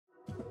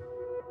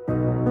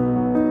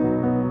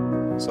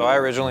So I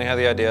originally had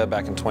the idea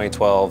back in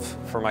 2012.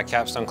 For my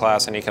capstone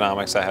class in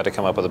economics, I had to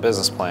come up with a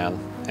business plan.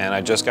 And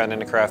I just gotten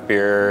into craft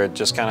beer. It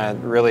just kind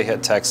of really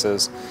hit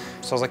Texas.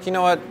 So I was like, you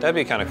know what, that'd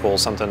be kind of cool,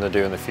 something to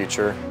do in the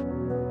future.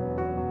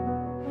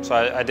 So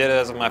I did it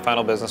as my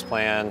final business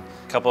plan.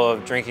 A couple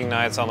of drinking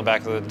nights on the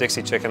back of the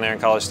Dixie Chicken there in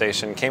College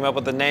Station. Came up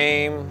with the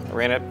name,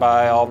 ran it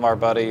by all of our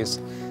buddies.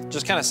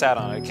 Just kind of sat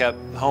on it, kept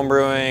home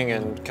brewing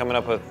and coming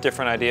up with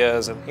different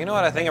ideas. And you know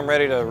what, I think I'm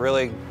ready to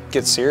really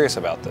get serious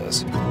about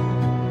this.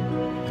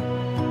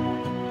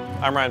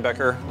 I'm Ryan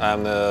Becker.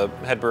 I'm the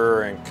head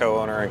brewer and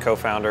co-owner and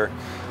co-founder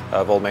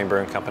of Old Main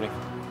Brewing Company.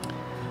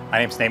 My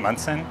name's Nate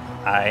Munson.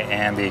 I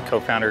am the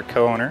co-founder,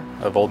 co-owner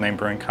of Old Main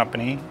Brewing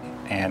Company,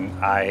 and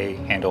I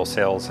handle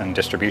sales and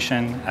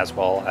distribution as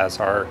well as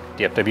our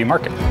DFW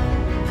market.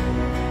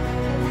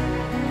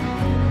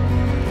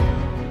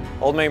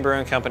 Old Main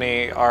Brewing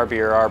Company, our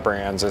beer, our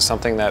brands, is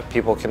something that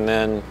people can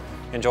then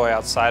enjoy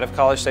outside of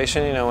College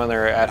Station, you know, when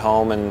they're at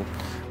home and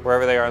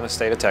wherever they are in the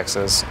state of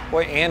Texas.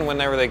 And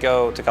whenever they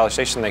go to College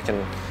Station, they can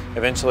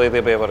eventually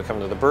they'll be able to come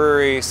to the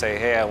brewery, say,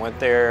 hey, I went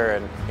there,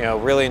 and you know,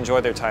 really enjoy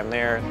their time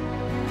there.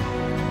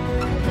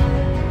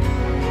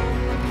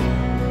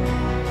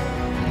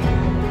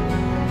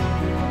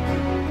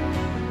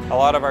 A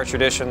lot of our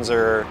traditions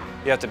are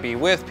you have to be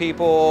with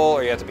people,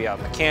 or you have to be out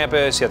on the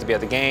campus, you have to be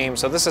at the game.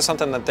 So this is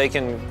something that they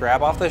can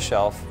grab off the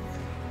shelf,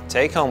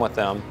 take home with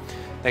them.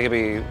 They could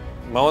be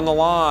mowing the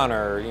lawn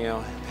or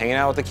hanging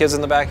out with the kids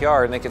in the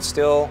backyard, and they could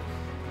still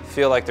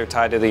feel like they're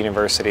tied to the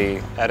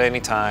university at any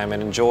time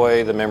and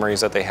enjoy the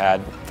memories that they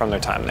had from their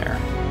time there.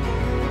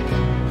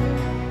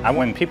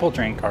 When people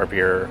drink our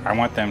beer, I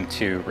want them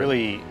to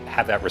really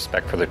have that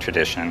respect for the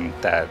tradition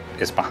that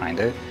is behind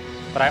it,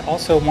 but I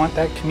also want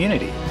that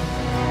community.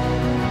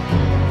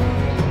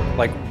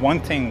 Like,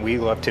 one thing we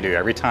love to do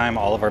every time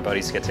all of our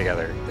buddies get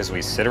together is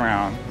we sit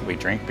around, we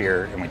drink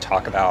beer, and we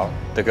talk about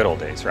the good old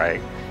days,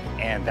 right?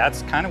 And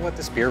that's kind of what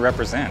this beer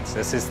represents.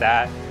 This is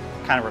that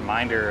kind of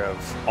reminder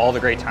of all the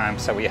great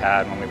times that we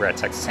had when we were at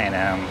Texas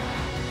A&M,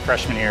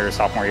 freshman year,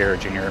 sophomore year,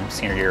 junior,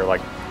 senior year,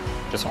 like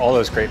just all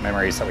those great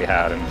memories that we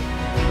had. And